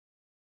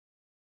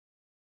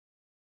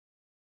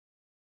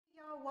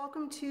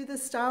Welcome to the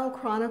Style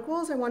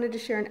Chronicles. I wanted to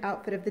share an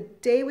outfit of the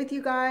day with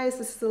you guys.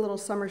 This is a little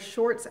summer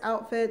shorts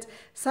outfit,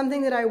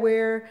 something that I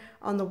wear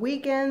on the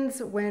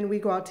weekends when we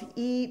go out to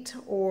eat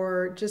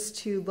or just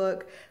to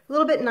look a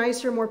little bit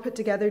nicer, more put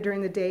together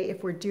during the day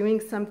if we're doing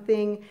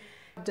something.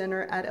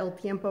 Dinner at El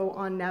Tiempo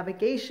on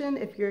Navigation.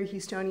 If you're a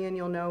Houstonian,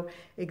 you'll know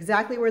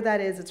exactly where that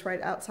is. It's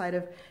right outside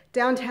of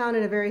downtown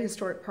in a very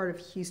historic part of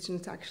Houston.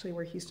 It's actually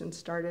where Houston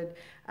started.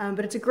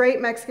 But it's a great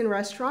Mexican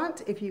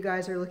restaurant if you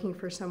guys are looking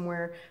for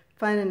somewhere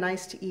fun and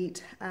nice to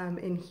eat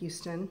in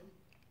Houston.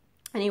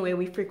 Anyway,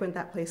 we frequent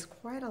that place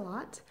quite a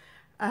lot.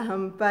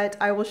 But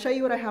I will show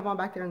you what I have on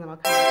back there and then I'll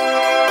come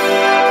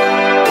back.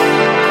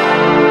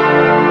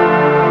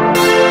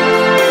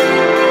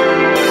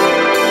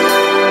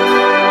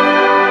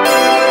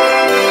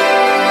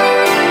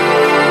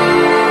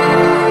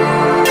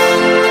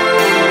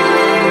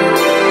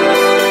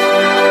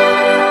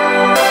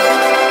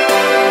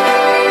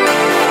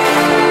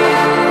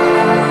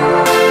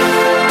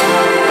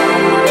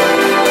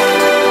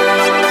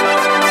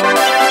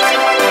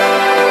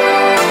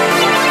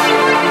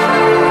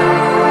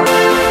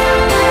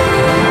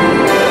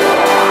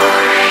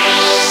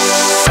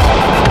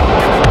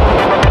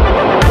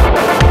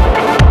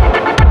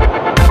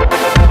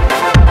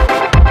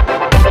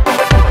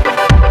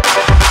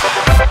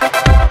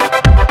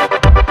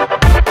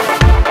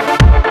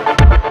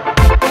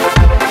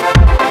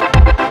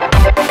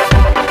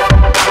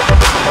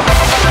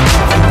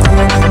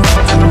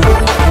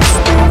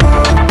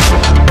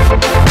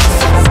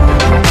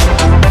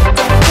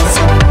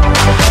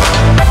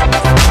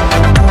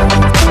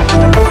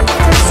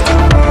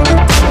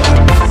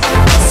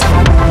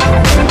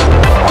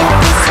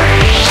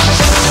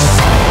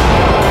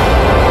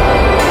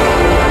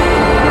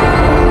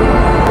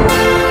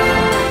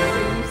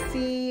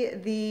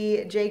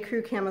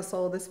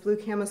 Camisole, this blue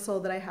camisole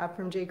that I have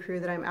from J. Crew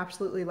that I'm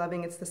absolutely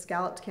loving. It's the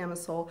scalloped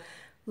camisole.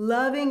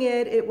 Loving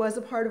it. It was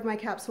a part of my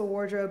capsule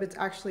wardrobe. It's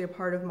actually a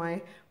part of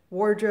my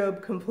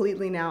wardrobe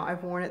completely now.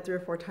 I've worn it 3 or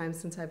 4 times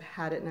since I've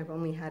had it, and I've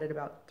only had it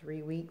about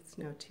 2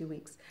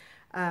 weeks.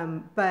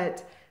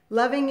 But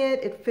loving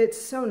it. It fits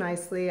so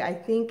nicely. I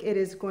think it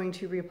is going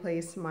to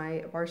replace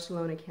my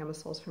Barcelona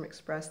camisoles from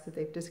Express that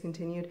they've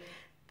discontinued.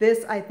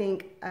 This, I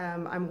think,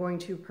 I'm going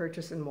to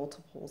purchase in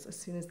multiples as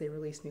soon as they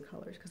release new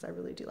colors because I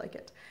really do like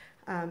it.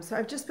 So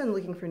I've just been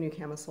looking for new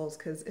camisoles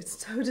because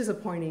it's so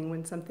disappointing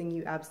when something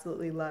you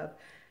absolutely love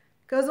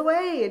goes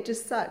away. It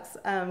just sucks.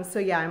 So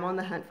yeah, I'm on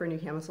the hunt for new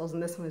camisoles,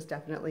 and this one has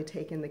definitely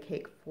taken the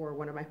cake for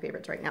one of my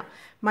favorites right now.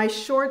 My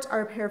shorts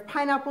are a pair of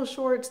pineapple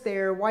shorts.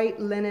 They're white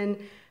linen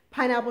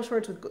pineapple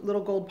shorts with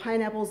little gold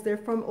pineapples. They're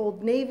from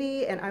Old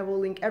Navy, and I will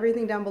link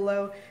everything down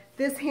below.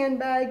 This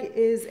handbag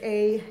is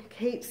a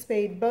Kate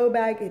Spade bow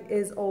bag. It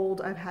is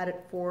old. I've had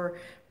it for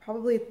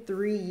probably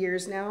 3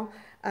 years now,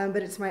 but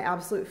it's my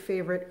absolute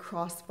favorite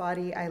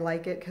crossbody. I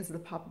like it because of the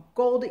pop of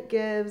gold it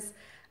gives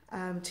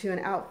to an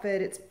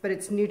outfit, but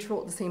it's neutral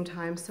at the same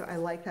time, so I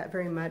like that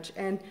very much.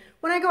 And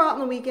when I go out on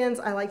the weekends,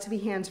 I like to be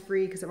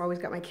hands-free because I've always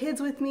got my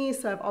kids with me,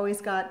 so I've always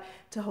got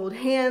to hold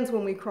hands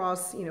when we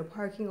cross,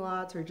 parking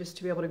lots or just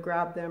to be able to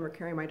grab them or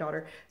carry my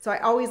daughter. So I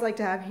always like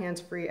to have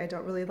hands-free. I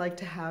don't really like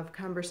to have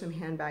cumbersome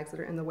handbags that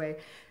are in the way,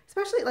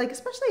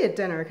 especially at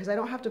dinner, because I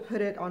don't have to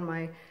put it on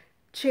my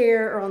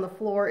chair or on the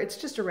floor. It's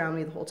just around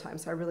me the whole time,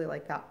 so I really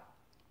like that.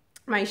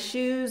 My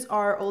shoes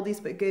are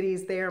oldies but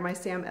goodies. They are my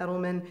Sam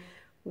Edelman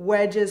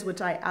wedges,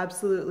 which I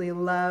absolutely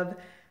love.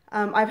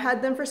 I've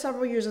had them for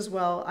several years as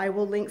well. I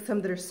will link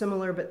some that are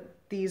similar, but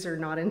these are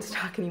not in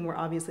stock anymore.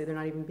 Obviously, they're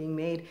not even being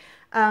made.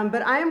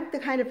 But I'm the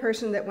kind of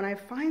person that when I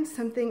find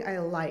something I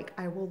like,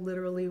 I will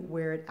literally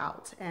wear it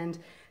out. And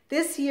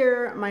this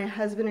year, my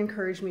husband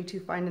encouraged me to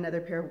find another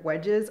pair of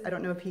wedges. I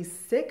don't know if he's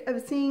sick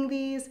of seeing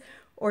these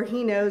or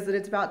he knows that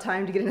it's about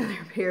time to get another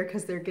pair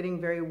because they're getting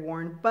very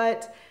worn.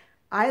 But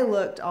I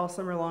looked all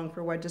summer long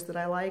for wedges that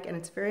I like, and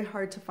it's very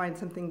hard to find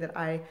something that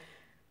I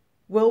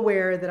will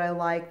wear that I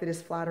like that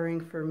is flattering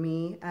for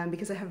me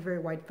because I have a very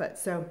wide foot.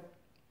 So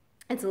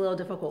it's a little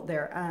difficult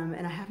there,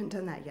 and I haven't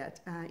done that yet.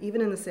 Even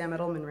in the Sam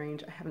Edelman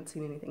range, I haven't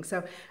seen anything.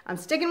 So I'm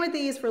sticking with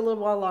these for a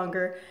little while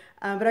longer,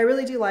 but I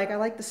really do I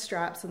like the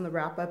straps and the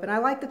wrap up, and I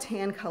like the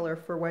tan color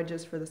for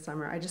wedges for the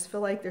summer. I just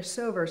feel like they're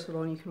so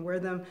versatile, and you can wear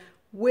them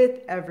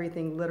with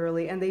everything,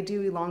 literally, and they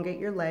do elongate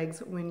your legs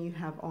when you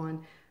have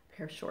on a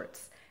pair of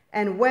shorts.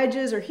 And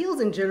wedges or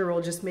heels in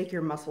general just make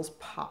your muscles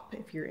pop.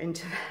 If you're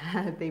into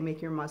that, they make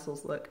your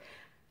muscles look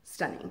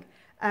stunning.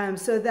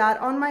 So that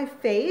on my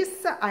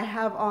face, I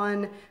have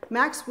on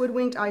MAC's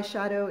Woodwinked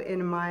Eyeshadow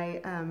in my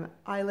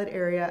eyelid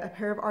area, a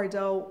pair of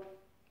Ardell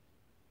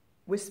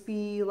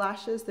wispy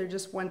lashes. They're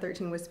just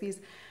 113 wispies.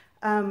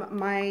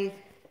 My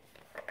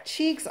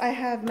cheeks, I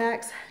have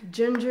MAC's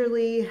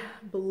Gingerly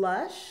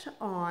Blush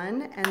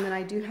on, and then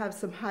I do have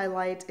some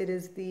highlight. It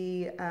is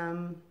the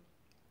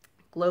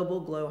Global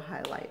Glow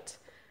highlight.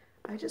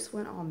 I just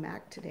went all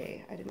MAC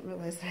today. I didn't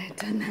realize I had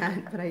done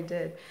that, but I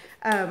did.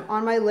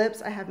 On my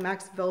lips, I have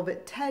MAC's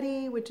Velvet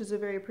Teddy, which is a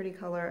very pretty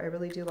color. I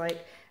really do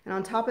like. And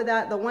on top of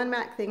that, the one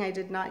MAC thing I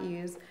did not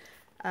use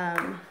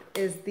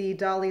is the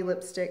Dolly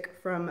lipstick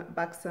from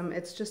Buxom.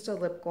 It's just a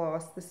lip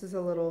gloss. This is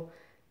a little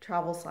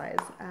travel size,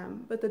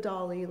 but the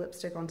Dolly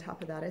lipstick on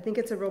top of that. I think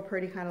it's a real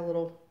pretty kind of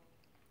little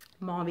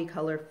mauve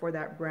color for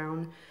that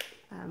brown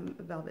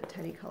velvet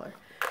teddy color.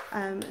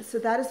 So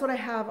that is what I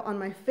have on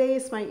my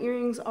face. My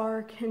earrings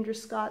are Kendra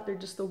Scott. They're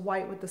just the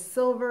white with the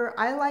silver.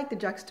 I like the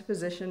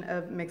juxtaposition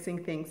of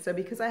mixing things. So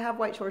because I have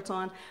white shorts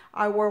on,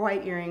 I wore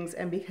white earrings,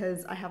 and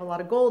because I have a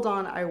lot of gold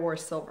on, I wore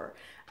silver.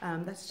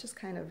 That's just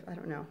kind of, I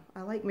don't know,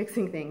 I like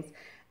mixing things.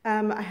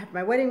 I have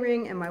my wedding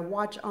ring and my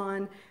watch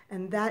on,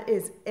 and that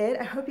is it.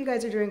 I hope you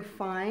guys are doing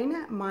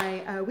fine.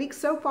 My week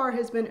so far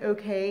has been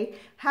okay.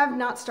 Have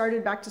not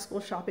started back to school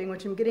shopping,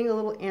 which I'm getting a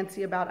little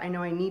antsy about. I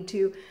know I need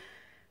to.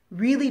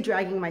 Really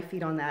dragging my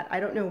feet on that. I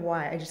don't know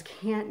why. I just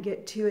can't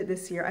get to it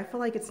this year. I feel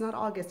like it's not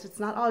August.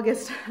 It's not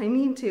August. I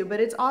need to, but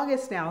it's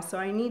August now, so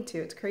I need to.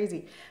 It's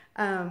crazy.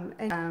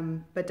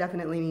 But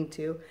definitely need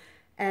to.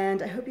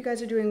 And I hope you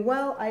guys are doing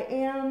well. I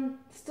am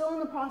still in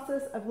the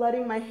process of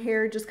letting my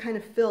hair just kind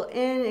of fill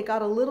in. It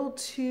got a little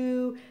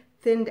too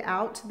thinned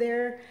out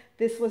there.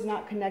 This was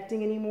not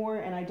connecting anymore,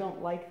 and I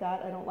don't like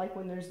that. I don't like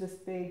when there's this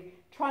big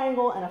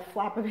triangle and a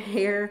flap of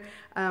hair.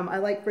 I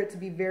like for it to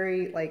be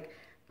very like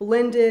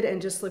blended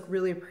and just look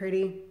really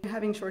pretty.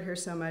 Having short hair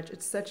so much,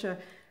 it's such a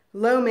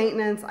low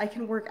maintenance. I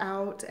can work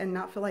out and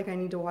not feel like I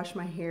need to wash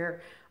my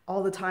hair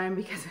all the time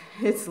because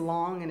it's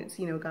long and it's,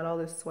 you know, got all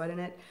this sweat in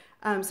it.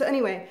 So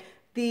anyway,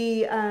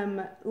 the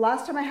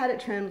last time I had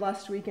it trimmed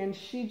last weekend,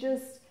 she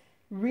just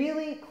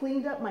really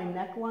cleaned up my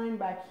neckline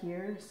back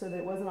here so that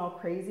it wasn't all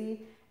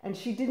crazy. And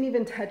she didn't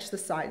even touch the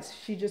sides.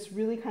 She just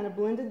really kind of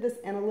blended this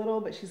in a little,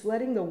 but she's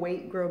letting the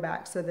weight grow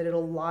back so that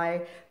it'll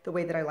lie the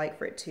way that I like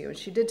for it to. And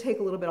she did take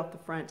a little bit off the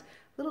front, a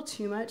little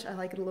too much. I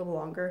like it a little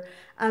longer,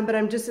 but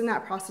I'm just in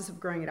that process of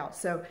growing it out.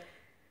 So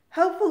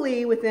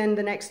hopefully within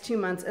the next 2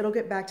 months, it'll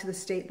get back to the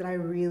state that I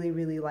really,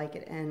 really like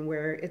it in,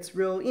 where it's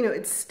real, you know,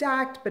 it's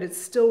stacked, but it's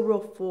still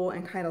real full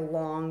and kind of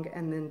long.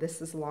 And then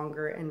this is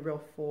longer and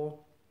real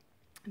full,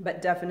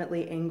 but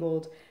definitely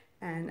angled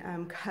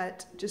and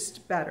cut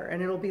just better.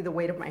 And it'll be the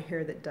weight of my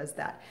hair that does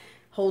that,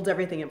 holds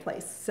everything in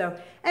place. So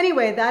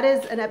anyway, that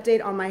is an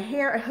update on my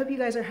hair. I hope you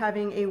guys are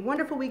having a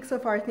wonderful week so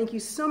far. Thank you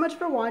so much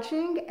for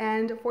watching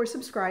and for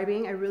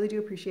subscribing. I really do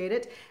appreciate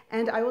it.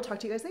 And I will talk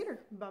to you guys later.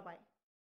 Bye-bye.